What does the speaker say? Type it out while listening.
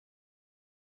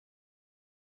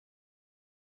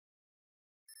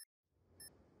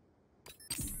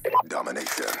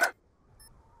Domination.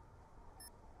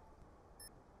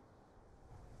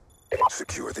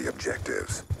 Secure the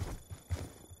objectives.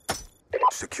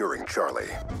 Securing Charlie.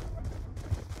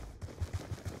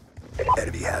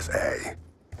 Enemy has A.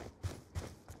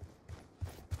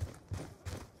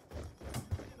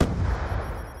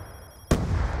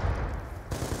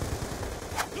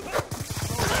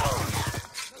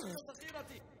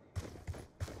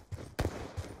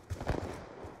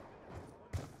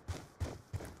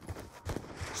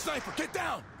 Sniper, get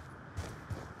down!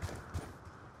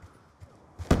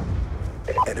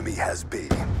 Enemy has B.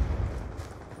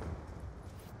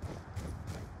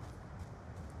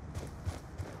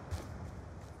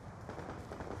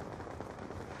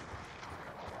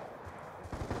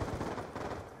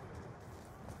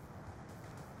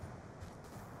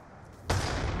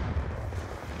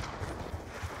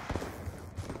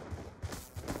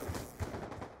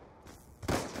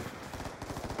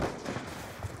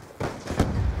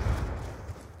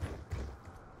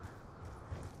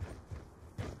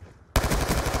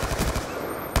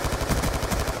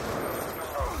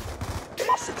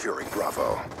 Securing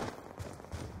Bravo.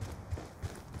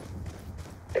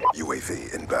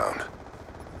 UAV inbound.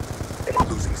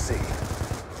 Losing C.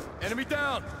 Enemy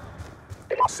down!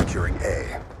 Securing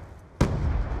A.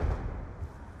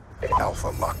 Alpha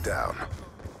locked down.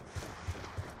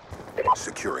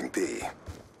 Securing B.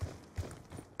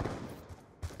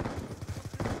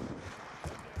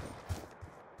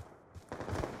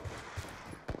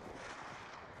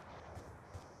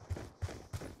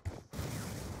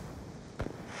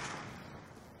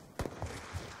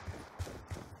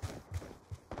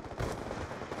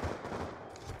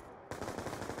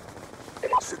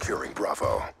 Securing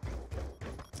Bravo.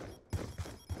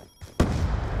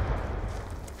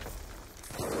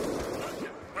 B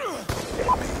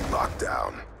locked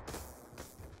down.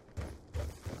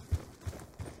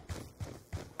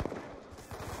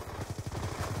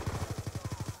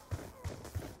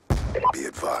 Be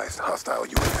advised, hostile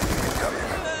UAV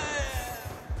incoming.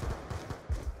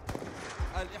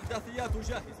 الإحداثيات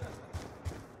جاهزة.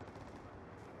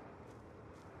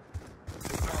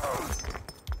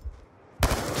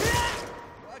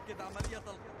 وأكد عملية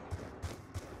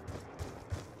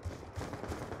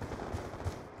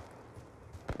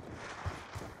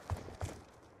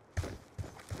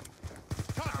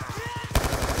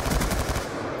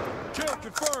Kill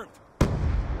confirmed!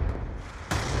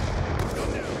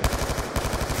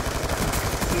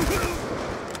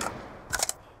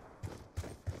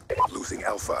 Losing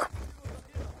Alpha.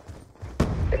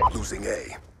 Losing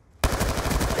A.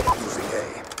 Losing A.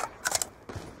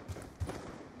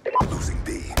 Losing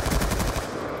B.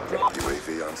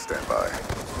 UAV on standby.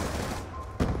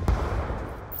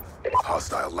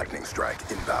 Hostile lightning strike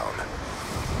inbound.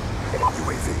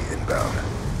 UAV inbound.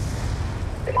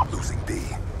 Losing B.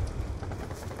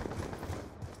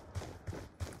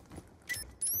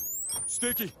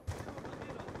 Sticky!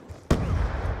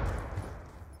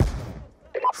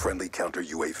 Friendly counter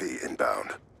UAV inbound.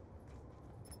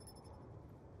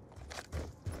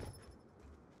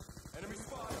 Enemy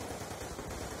spotted!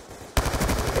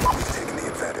 We've taken the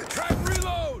advantage. Track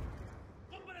reload!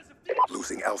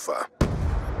 Losing Alpha.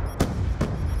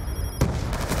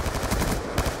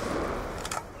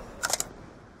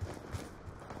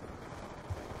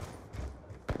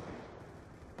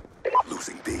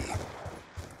 Losing B.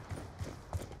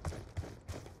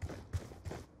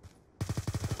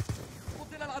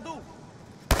 قتل العدو.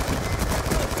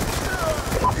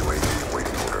 UAV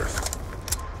waiting orders.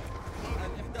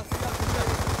 الإحداثيات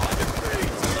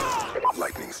جاهزة.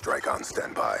 Lightning strike on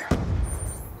standby.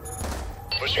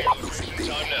 Pushing. Losing B.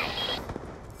 Time now.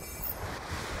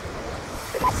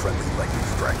 Friendly lightning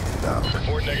strike inbound.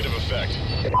 Report negative effect.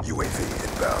 UAV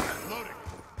inbound. Loading!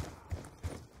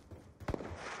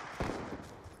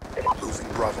 Losing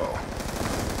Bravo.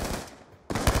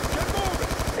 Get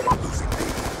moving! Losing B.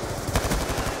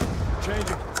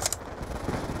 Changing.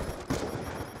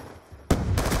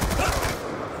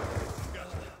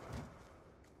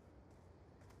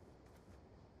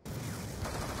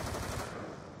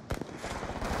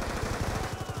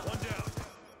 One down.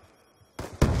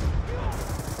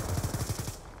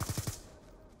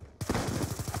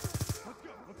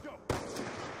 Let's go.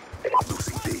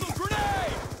 Losing B.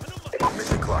 Grenade!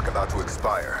 Mission clock about to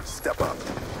expire. Step up.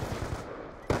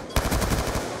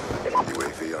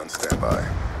 UAV on standby.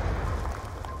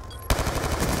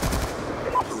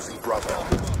 Losing Bravo.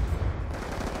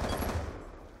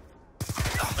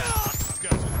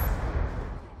 Got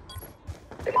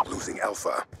you. Losing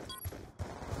Alpha.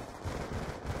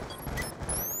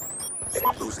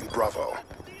 Losing Bravo.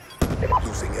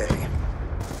 Losing A.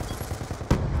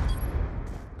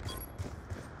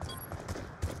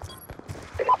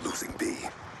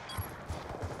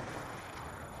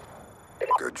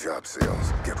 job,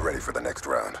 SEALs. Get ready for the next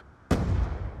round.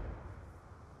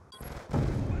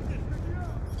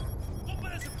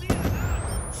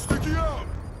 Sticky out!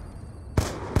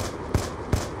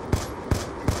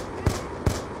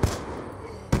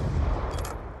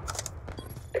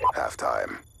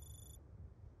 Halftime.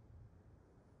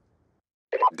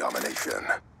 Domination.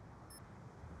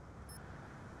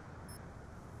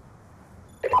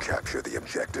 Capture the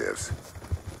objectives.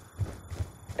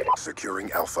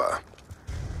 Securing Alpha.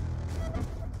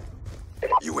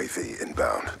 UAV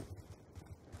inbound.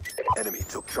 Enemy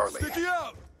took Charlie. Sticky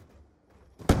out!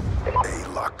 A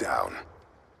lockdown.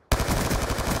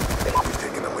 We've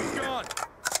taken the lead. Gone!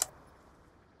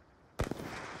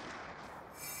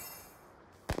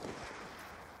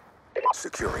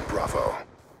 Securing Bravo.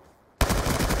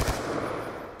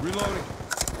 Reloading.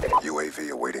 UAV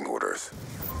awaiting orders.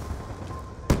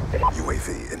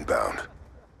 UAV inbound.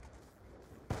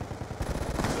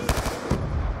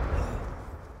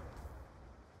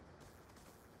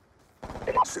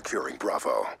 Securing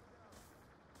Bravo.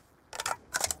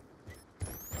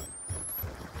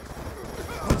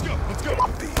 Let's go, let's go!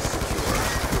 B secure.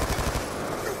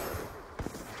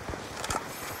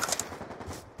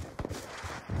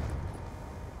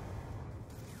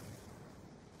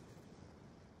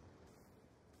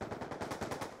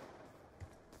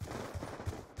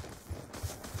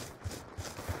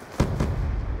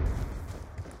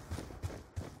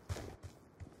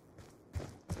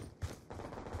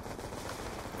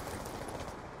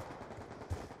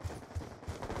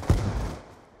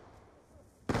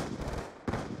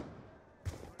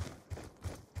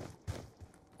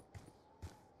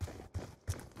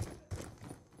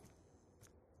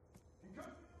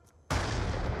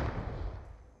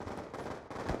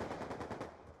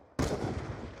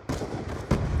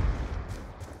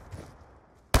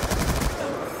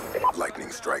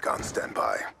 Lightning strike on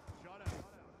standby.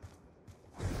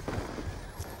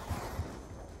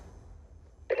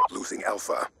 Losing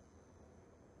Alpha.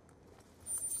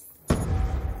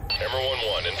 Hammer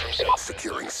 1-1 in from south.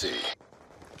 Securing C.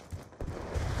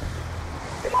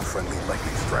 Friendly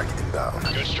lightning strike inbound.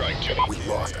 Good strike, Jimmy. We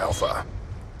lost Alpha.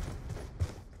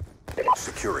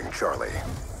 Securing Charlie.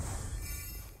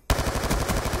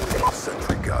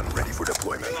 Sentry gun ready for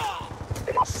deployment.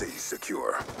 C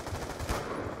secure.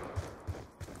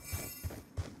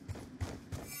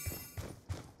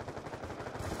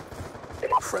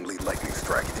 Friendly lightning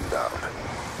strike inbound.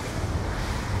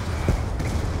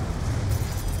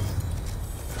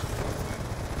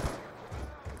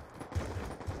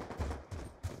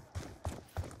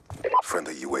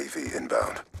 Friendly UAV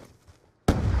inbound.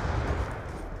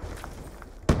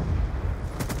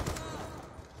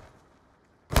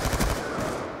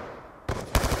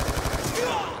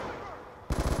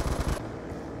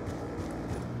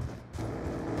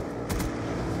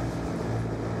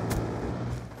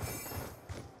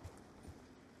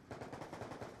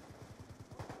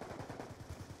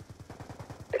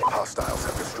 Hostiles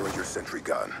have destroyed your sentry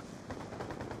gun.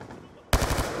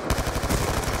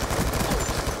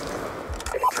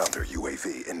 Counter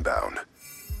UAV inbound.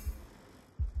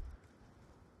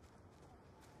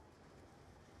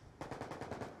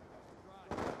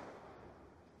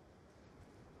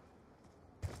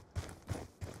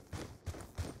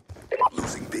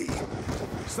 Losing B.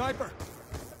 Sniper!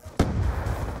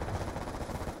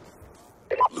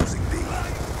 Losing B.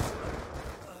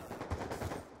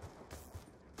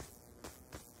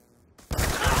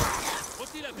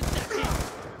 قتل بالتأكيد.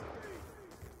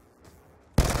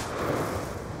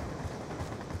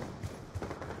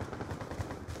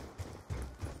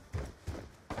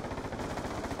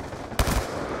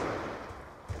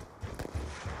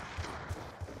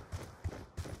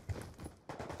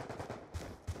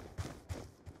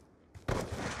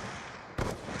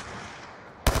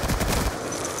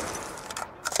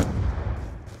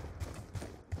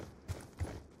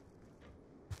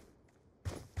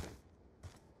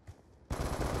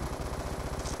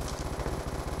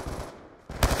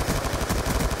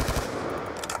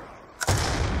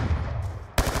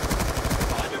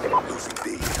 Losing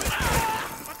B.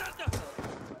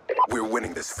 We're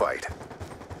winning this fight.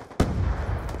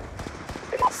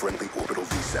 Friendly orbital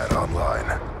VSAT online.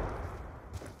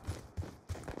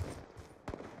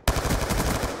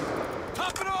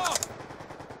 Top it off!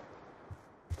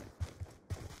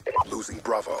 Losing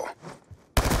Bravo.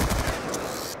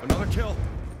 Another kill.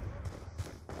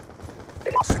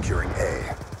 Securing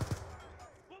A.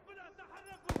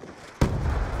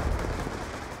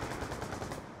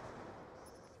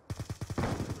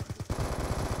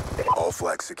 All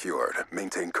flags secured.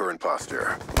 Maintain current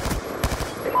posture.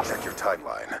 Check your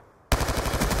timeline.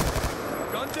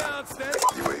 Gun down, Stan.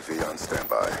 UAV on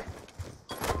standby.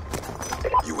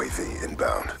 UAV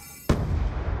inbound.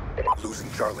 Losing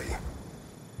Charlie.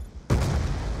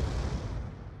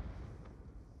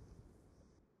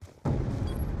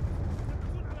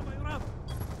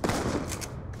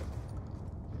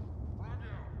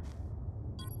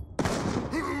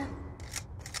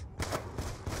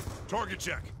 Target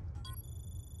check.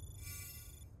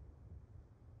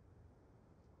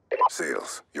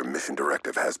 SEALs, your mission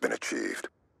directive has been achieved.